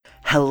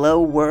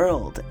Hello,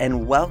 world,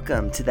 and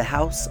welcome to the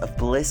House of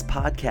Bliss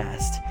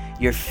podcast,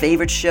 your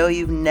favorite show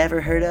you've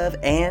never heard of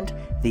and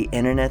the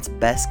internet's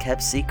best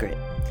kept secret.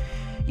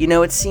 You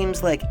know, it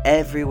seems like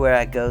everywhere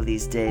I go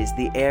these days,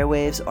 the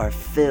airwaves are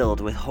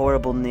filled with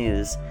horrible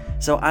news,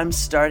 so I'm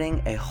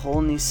starting a whole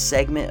new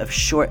segment of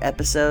short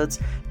episodes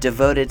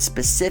devoted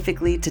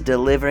specifically to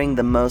delivering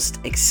the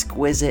most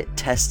exquisite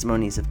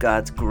testimonies of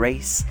God's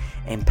grace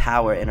and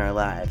power in our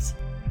lives.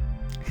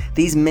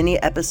 These mini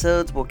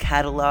episodes will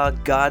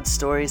catalog God's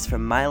stories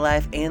from my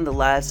life and the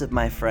lives of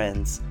my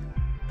friends.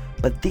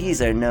 But these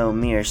are no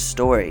mere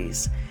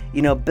stories.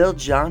 You know, Bill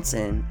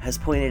Johnson has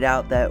pointed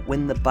out that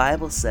when the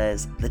Bible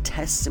says the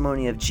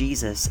testimony of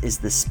Jesus is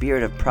the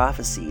spirit of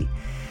prophecy,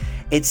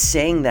 it's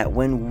saying that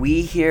when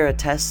we hear a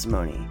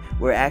testimony,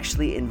 we're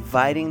actually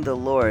inviting the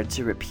Lord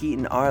to repeat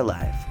in our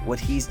life what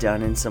He's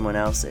done in someone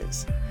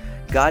else's.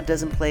 God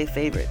doesn't play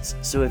favorites,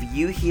 so if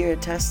you hear a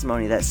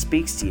testimony that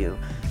speaks to you,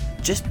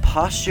 just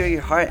posture your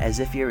heart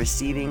as if you're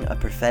receiving a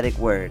prophetic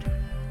word.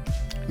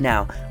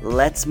 Now,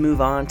 let's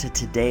move on to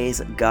today's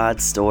God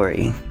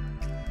story.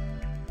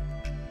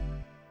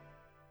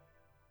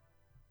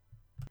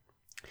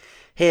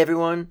 Hey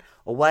everyone,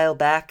 a while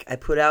back I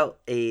put out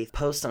a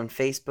post on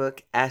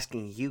Facebook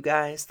asking you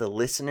guys, the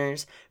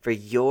listeners, for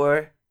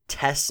your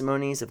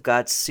testimonies of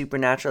God's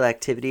supernatural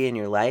activity in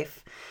your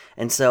life.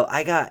 And so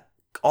I got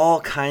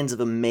all kinds of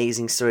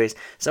amazing stories.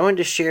 So I wanted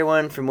to share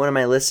one from one of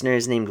my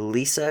listeners named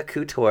Lisa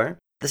Couture.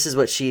 This is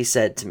what she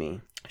said to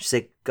me. She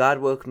said, God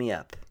woke me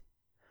up.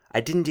 I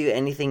didn't do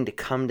anything to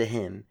come to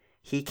Him.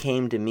 He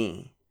came to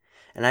me.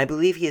 And I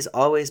believe He has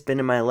always been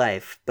in my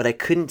life, but I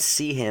couldn't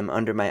see Him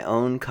under my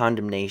own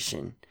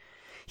condemnation.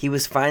 He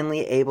was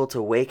finally able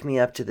to wake me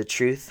up to the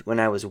truth when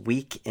I was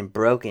weak and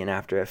broken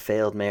after a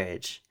failed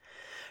marriage.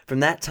 From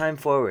that time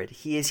forward,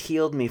 He has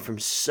healed me from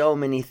so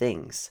many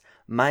things.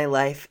 My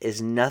life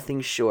is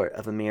nothing short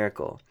of a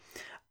miracle.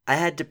 I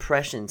had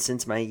depression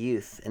since my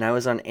youth, and I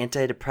was on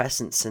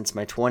antidepressants since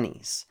my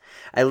 20s.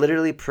 I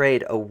literally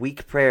prayed a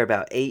weak prayer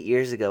about 8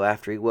 years ago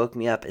after He woke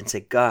me up and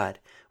said, God,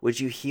 would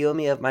you heal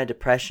me of my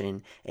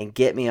depression and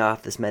get me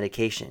off this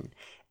medication?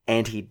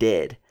 And He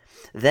did.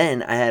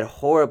 Then I had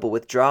horrible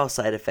withdrawal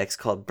side effects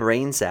called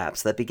brain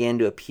zaps that began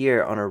to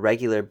appear on a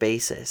regular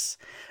basis.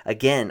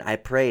 Again, I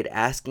prayed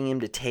asking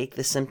Him to take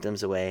the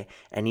symptoms away,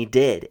 and He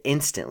did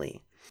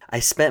instantly. I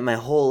spent my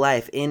whole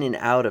life in and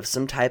out of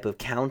some type of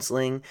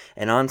counseling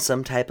and on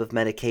some type of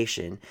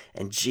medication,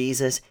 and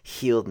Jesus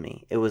healed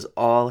me. It was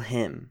all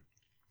Him.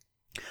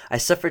 I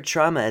suffered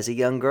trauma as a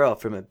young girl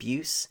from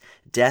abuse,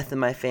 death in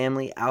my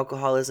family,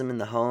 alcoholism in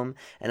the home,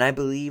 and I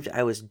believed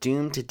I was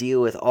doomed to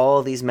deal with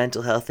all these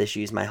mental health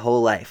issues my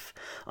whole life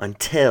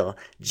until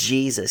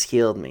Jesus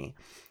healed me.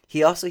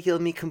 He also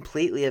healed me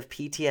completely of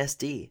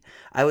PTSD.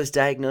 I was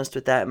diagnosed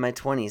with that in my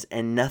 20s,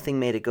 and nothing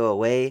made it go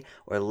away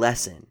or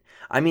lessen.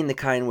 I mean the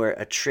kind where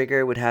a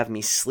trigger would have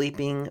me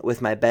sleeping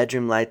with my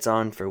bedroom lights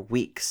on for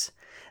weeks.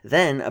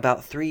 Then,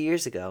 about 3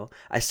 years ago,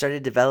 I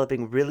started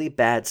developing really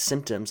bad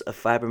symptoms of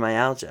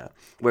fibromyalgia,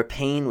 where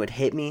pain would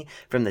hit me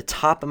from the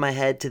top of my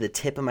head to the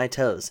tip of my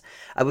toes.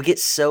 I would get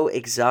so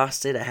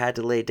exhausted I had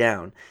to lay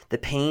down. The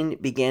pain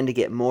began to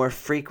get more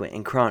frequent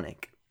and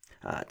chronic.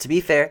 To be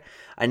fair,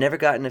 I never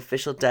got an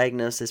official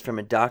diagnosis from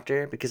a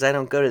doctor because I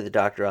don't go to the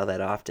doctor all that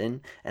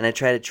often, and I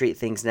try to treat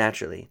things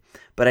naturally.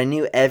 But I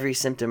knew every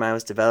symptom I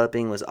was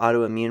developing was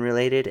autoimmune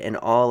related and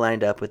all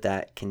lined up with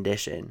that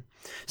condition.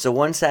 So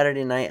one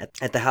Saturday night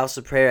at the house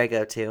of prayer I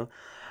go to,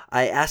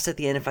 I asked at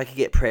the end if I could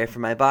get prayer for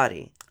my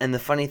body. And the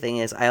funny thing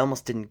is, I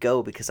almost didn't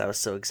go because I was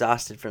so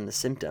exhausted from the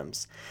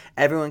symptoms.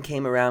 Everyone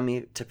came around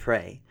me to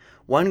pray.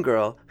 One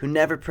girl, who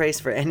never prays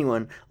for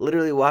anyone,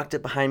 literally walked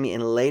up behind me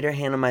and laid her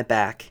hand on my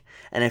back,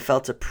 and I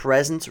felt a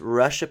presence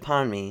rush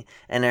upon me,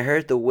 and I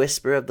heard the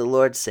whisper of the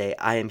Lord say,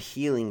 I am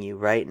healing you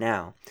right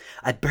now.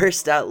 I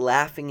burst out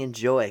laughing in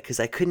joy because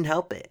I couldn't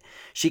help it.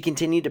 She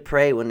continued to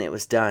pray when it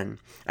was done.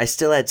 I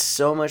still had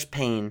so much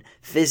pain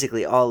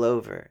physically all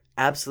over.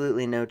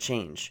 Absolutely no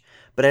change.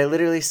 But I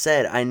literally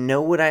said, I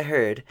know what I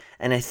heard,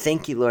 and I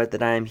thank you, Lord,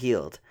 that I am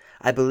healed.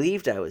 I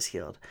believed I was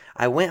healed.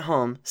 I went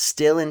home,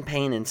 still in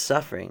pain and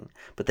suffering,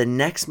 but the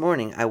next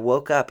morning I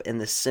woke up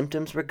and the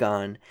symptoms were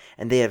gone,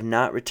 and they have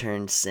not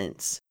returned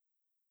since.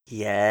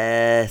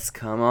 Yes,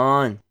 come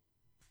on.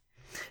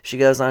 She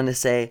goes on to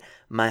say,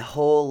 my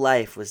whole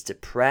life was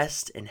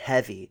depressed and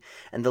heavy,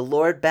 and the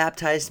Lord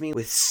baptized me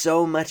with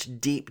so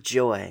much deep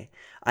joy.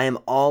 I am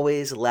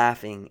always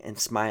laughing and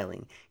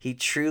smiling. He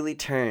truly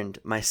turned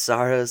my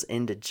sorrows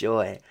into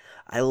joy.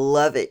 I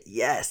love it,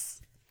 yes.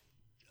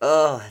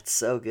 Oh, that's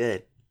so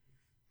good.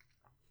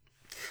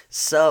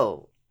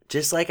 So,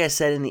 just like I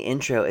said in the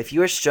intro, if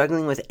you are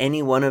struggling with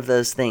any one of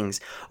those things,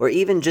 or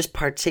even just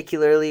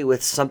particularly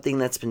with something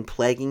that's been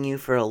plaguing you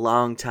for a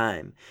long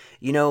time,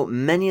 you know,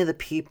 many of the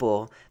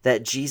people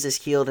that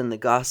Jesus healed in the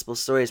gospel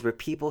stories were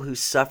people who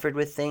suffered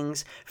with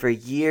things for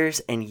years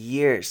and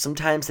years.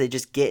 Sometimes they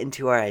just get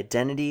into our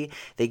identity,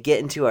 they get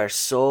into our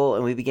soul,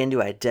 and we begin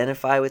to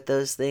identify with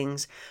those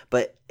things.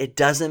 But It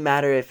doesn't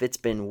matter if it's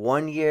been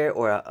 1 year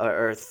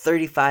or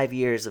 35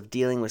 years of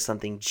dealing with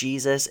something.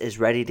 Jesus is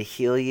ready to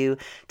heal you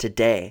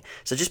today.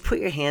 So just put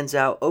your hands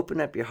out,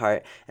 open up your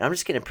heart, and I'm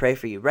just going to pray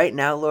for you. Right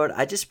now, Lord,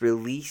 I just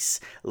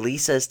release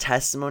Lisa's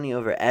testimony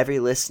over every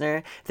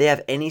listener. If they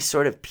have any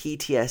sort of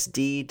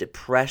PTSD,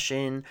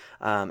 depression,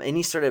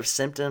 any sort of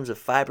symptoms of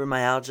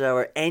fibromyalgia,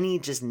 or any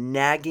just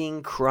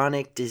nagging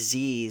chronic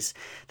disease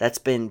that's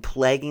been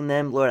plaguing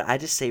them, Lord, I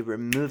just say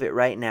remove it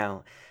right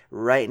now.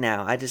 Right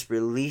now, I just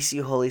release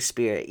you, Holy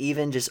Spirit,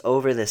 even just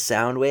over the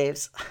sound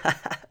waves,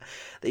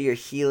 that your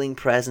healing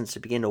presence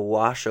would begin to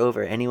wash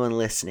over anyone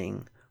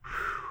listening.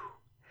 Whew.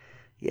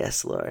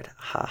 Yes, Lord.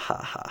 Ha,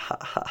 ha, ha, ha,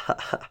 ha, ha,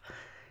 ha.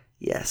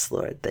 Yes,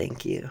 Lord.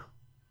 Thank you.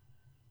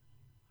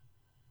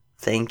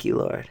 Thank you,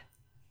 Lord.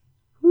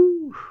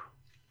 Woo.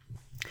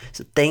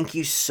 So thank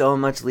you so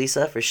much,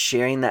 Lisa, for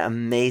sharing that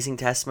amazing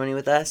testimony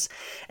with us.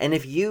 And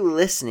if you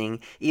listening,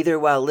 either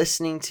while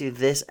listening to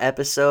this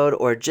episode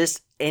or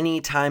just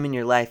any time in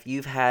your life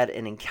you've had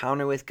an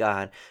encounter with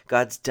God,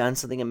 God's done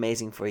something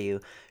amazing for you,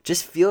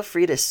 just feel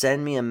free to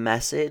send me a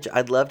message.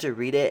 I'd love to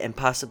read it and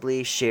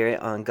possibly share it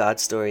on God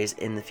Stories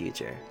in the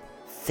future.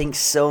 Thanks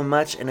so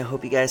much, and I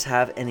hope you guys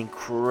have an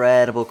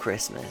incredible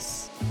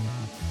Christmas.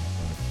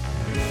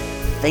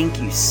 Thank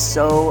you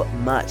so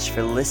much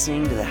for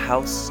listening to the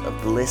House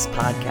of Bliss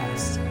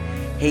podcast.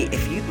 Hey,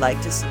 if you'd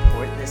like to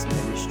support this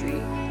ministry,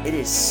 it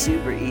is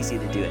super easy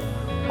to do it.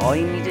 All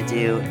you need to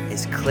do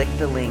is click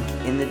the link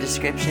in the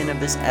description of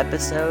this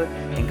episode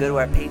and go to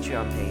our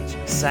Patreon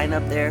page. Sign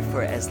up there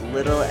for as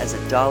little as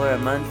 $1 a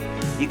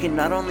month. You can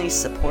not only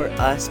support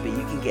us, but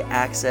you can get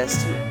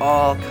access to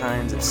all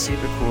kinds of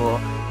super cool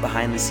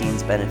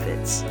behind-the-scenes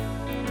benefits.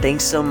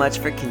 Thanks so much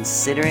for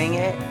considering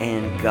it,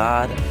 and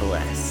God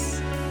bless.